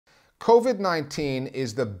COVID-19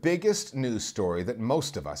 is the biggest news story that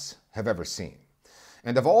most of us have ever seen.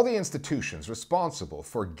 And of all the institutions responsible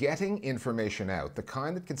for getting information out, the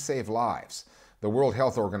kind that can save lives, the World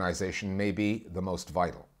Health Organization may be the most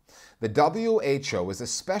vital. The WHO is a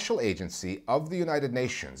special agency of the United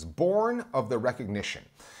Nations, born of the recognition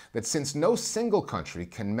that since no single country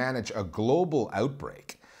can manage a global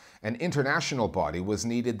outbreak, an international body was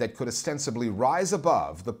needed that could ostensibly rise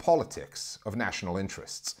above the politics of national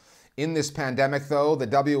interests. In this pandemic, though, the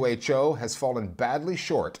WHO has fallen badly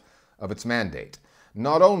short of its mandate.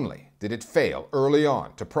 Not only did it fail early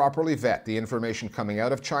on to properly vet the information coming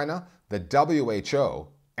out of China, the WHO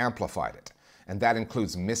amplified it, and that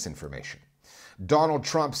includes misinformation. Donald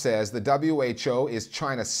Trump says the WHO is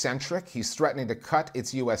China-centric. He's threatening to cut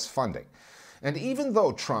its U.S. funding. And even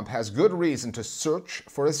though Trump has good reason to search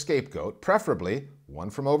for a scapegoat, preferably one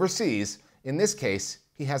from overseas, in this case,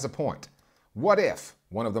 he has a point. What if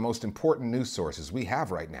one of the most important news sources we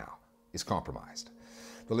have right now is compromised?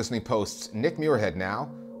 The Listening Post's Nick Muirhead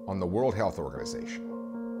now on the World Health Organization.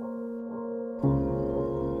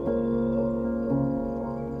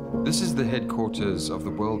 This is the headquarters of the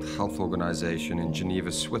World Health Organization in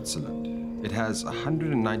Geneva, Switzerland. It has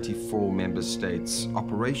 194 member states,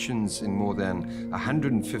 operations in more than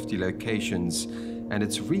 150 locations, and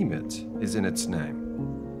its remit is in its name.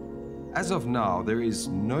 As of now, there is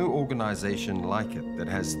no organization like it that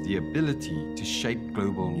has the ability to shape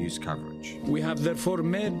global news coverage. We have therefore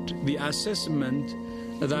made the assessment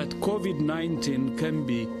that COVID-19 can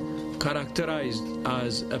be characterized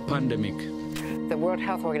as a pandemic. The World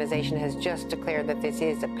Health Organization has just declared that this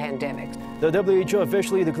is a pandemic. The WHO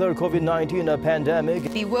officially declared COVID-19 a pandemic.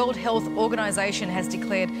 The World Health Organization has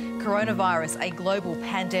declared coronavirus a global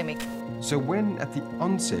pandemic. So when, at the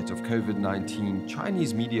onset of COVID-19,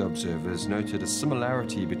 Chinese media observers noted a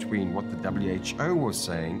similarity between what the WHO was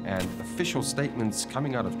saying and official statements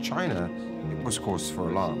coming out of China, it was cause for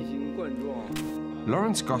alarm.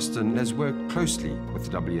 Lawrence Gostin has worked closely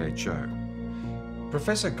with the WHO.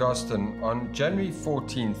 Professor Gostin, on January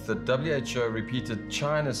 14th, the WHO repeated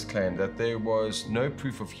China's claim that there was no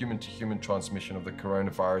proof of human-to-human transmission of the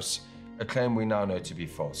coronavirus, a claim we now know to be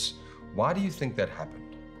false. Why do you think that happened?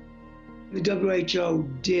 The WHO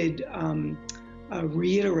did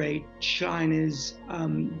reiterate China's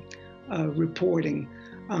reporting,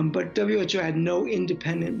 but WHO had no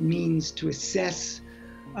independent means to assess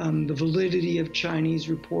the validity of Chinese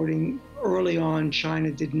reporting. Early on,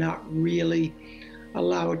 China did not really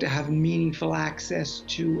allow it to have meaningful access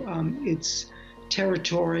to its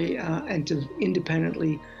territory and to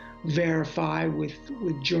independently verify with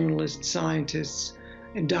journalists, scientists,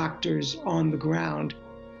 and doctors on the ground.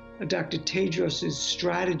 Dr. Tedros's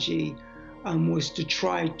strategy was to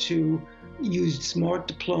try to use smart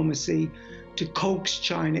diplomacy to coax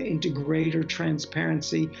China into greater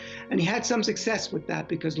transparency. And he had some success with that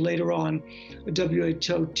because later on, a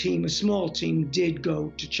WHO team, a small team, did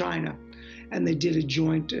go to China, and they did a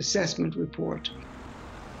joint assessment report.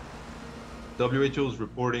 WHO's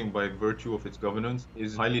reporting, by virtue of its governance,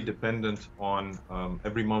 is highly dependent on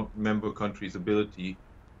every member country's ability,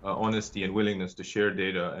 honesty, and willingness to share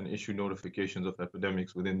data and issue notifications of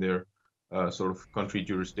epidemics within their sort of country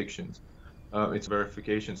jurisdictions. Its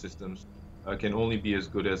verification systems can only be as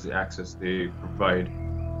good as the access they provide.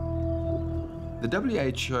 The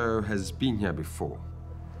WHO has been here before.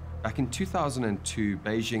 Back in 2002,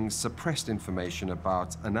 Beijing suppressed information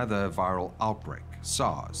about another viral outbreak,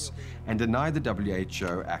 SARS, and denied the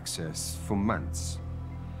WHO access for months.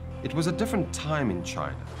 It was a different time in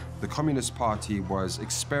China. The Communist Party was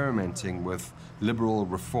experimenting with liberal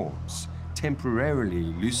reforms, temporarily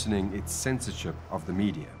loosening its censorship of the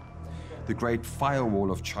media. The Great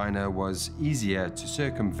Firewall of China was easier to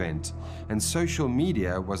circumvent, and social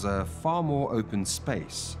media was a far more open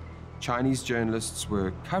space. Chinese journalists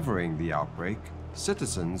were covering the outbreak,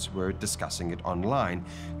 citizens were discussing it online,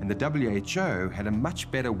 and the WHO had a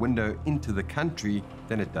much better window into the country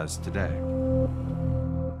than it does today.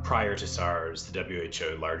 Prior to SARS, the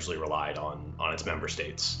WHO largely relied on its member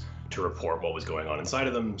states to report what was going on inside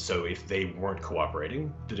of them, so if they weren't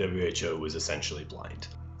cooperating, the WHO was essentially blind.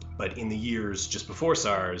 But in the years just before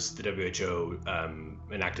SARS, the WHO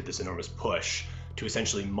enacted this enormous push to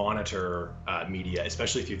essentially monitor media,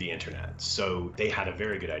 especially through the internet. So they had a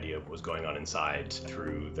very good idea of what was going on inside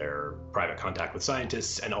through their private contact with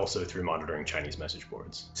scientists and also through monitoring Chinese message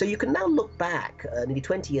boards. So you can now look back nearly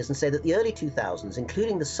 20 years and say that the early 2000s,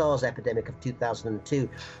 including the SARS epidemic of 2002,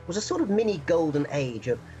 was a sort of mini golden age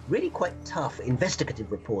of really quite tough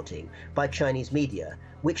investigative reporting by Chinese media,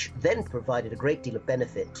 which then provided a great deal of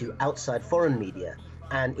benefit to outside foreign media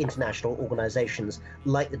and international organizations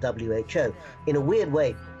like the WHO. In a weird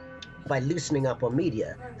way, by loosening up on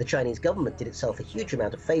media, the Chinese government did itself a huge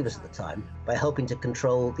amount of favors at the time by helping to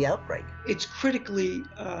control the outbreak. It's critically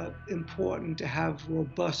important to have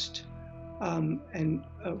robust and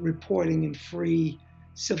reporting and free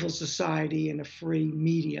civil society and a free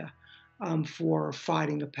media for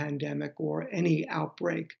fighting a pandemic or any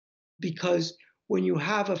outbreak. Because when you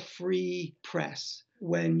have a free press,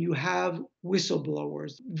 when you have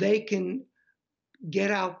whistleblowers, they can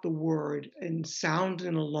get out the word and sound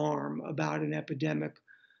an alarm about an epidemic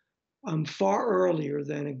far earlier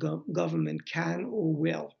than a government can or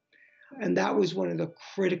will. And that was one of the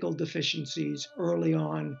critical deficiencies early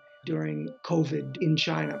on during COVID in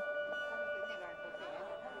China.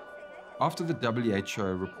 After the WHO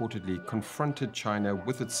reportedly confronted China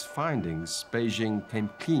with its findings, Beijing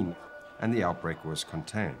came clean and the outbreak was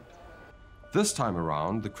contained. This time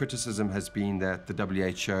around, the criticism has been that the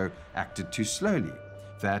WHO acted too slowly,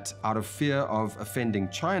 that out of fear of offending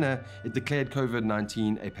China, it declared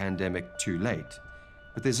COVID-19 a pandemic too late.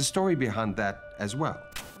 But there's a story behind that as well.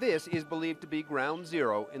 This is believed to be ground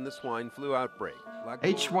zero in the swine flu outbreak.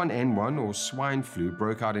 H1N1, or swine flu,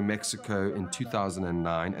 broke out in Mexico in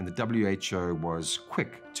 2009, and the WHO was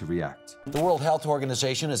quick to react. The World Health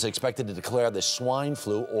Organization is expected to declare the swine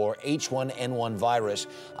flu, or H1N1 virus,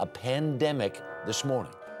 a pandemic this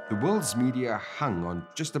morning. The world's media hung on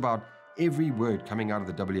just about every word coming out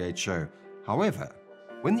of the WHO. However,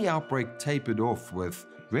 when the outbreak tapered off with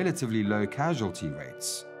relatively low casualty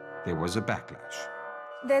rates, there was a backlash.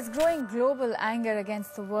 There's growing global anger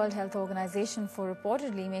against the World Health Organization for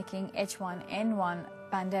reportedly making H1N1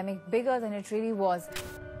 pandemic bigger than it really was.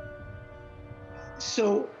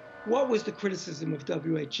 So what was the criticism of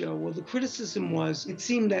WHO? Well, the criticism was it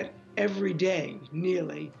seemed that every day,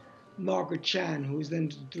 nearly, Margaret Chan, who was then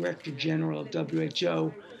the Director General of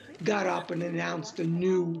WHO, got up and announced a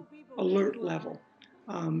new alert level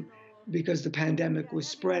because the pandemic was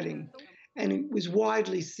spreading. And it was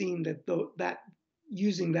widely seen that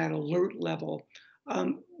using that alert level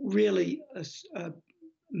really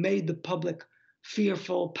made the public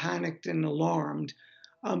fearful, panicked, and alarmed,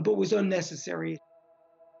 but was unnecessary.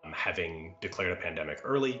 Having declared a pandemic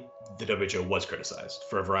early, the WHO was criticized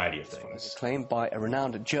for a variety of things. Claimed by a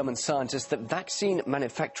renowned German scientist that vaccine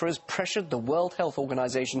manufacturers pressured the World Health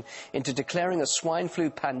Organization into declaring a swine flu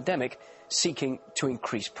pandemic, seeking to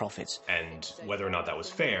increase profits. And whether or not that was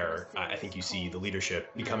fair, I think you see the leadership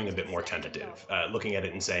becoming a bit more tentative, looking at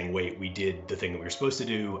it and saying, wait, we did the thing that we were supposed to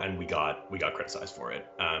do, and we got criticized for it.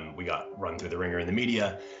 We got run through the ringer in the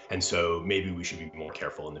media, and so maybe we should be more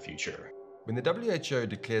careful in the future. When the WHO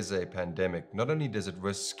declares a pandemic, not only does it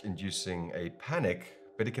risk inducing a panic,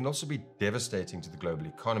 but it can also be devastating to the global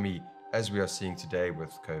economy, as we are seeing today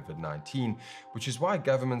with COVID-19, which is why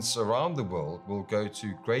governments around the world will go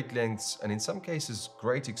to great lengths and in some cases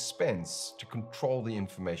great expense to control the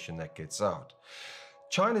information that gets out.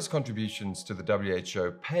 China's contributions to the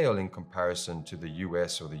WHO pale in comparison to the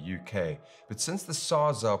US or the UK, but since the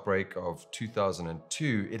SARS outbreak of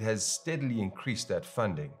 2002, it has steadily increased that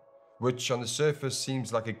funding, which on the surface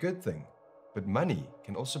seems like a good thing, but money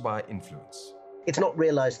can also buy influence. It's not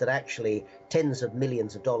realized that actually tens of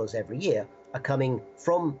millions of dollars every year are coming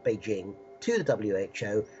from Beijing to the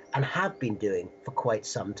WHO and have been doing for quite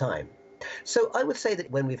some time. So I would say that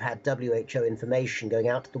when we've had WHO information going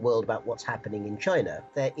out to the world about what's happening in China,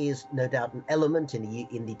 there is no doubt an element in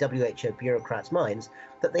the WHO bureaucrats' minds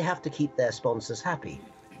that they have to keep their sponsors happy.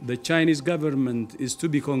 The Chinese government is to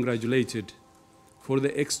be congratulated for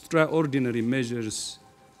the extraordinary measures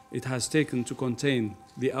it has taken to contain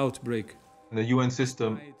the outbreak. The UN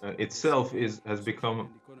system itself has become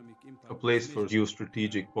a place for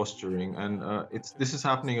geostrategic posturing, and this is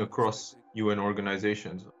happening across UN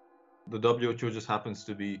organizations. The WHO just happens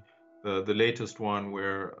to be the latest one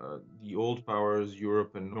where the old powers,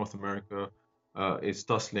 Europe and North America, is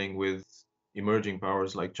tussling with emerging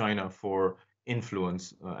powers like China for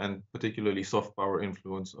influence, and particularly soft power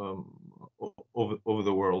influence over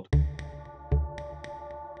the world.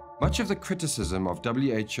 Much of the criticism of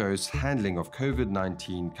WHO's handling of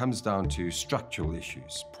COVID-19 comes down to structural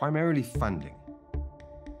issues, primarily funding.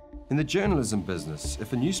 In the journalism business,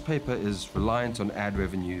 if a newspaper is reliant on ad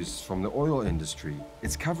revenues from the oil industry,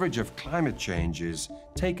 its coverage of climate change is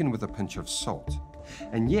taken with a pinch of salt.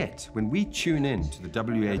 And yet, when we tune in to the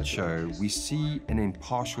WHO, we see an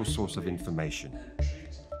impartial source of information,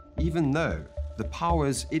 even though the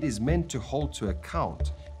powers it is meant to hold to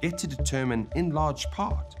account get to determine in large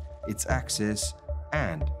part its access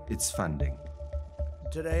and its funding.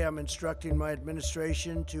 Today I'm instructing my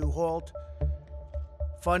administration to halt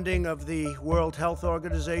funding of the World Health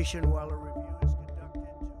Organization while a review is conducted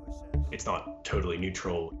to assess. It's not totally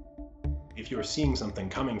neutral. If you're seeing something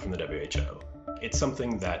coming from the WHO, it's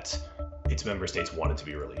something that its member states wanted to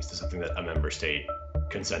be released. It's something that a member state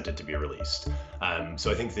consented to be released.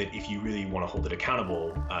 So I think that if you really want to hold it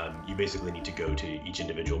accountable, you basically need to go to each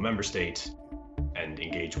individual member state and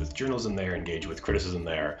engage with journalism there, engage with criticism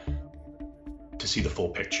there. To see the full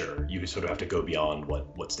picture, you sort of have to go beyond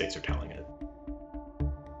what states are telling it.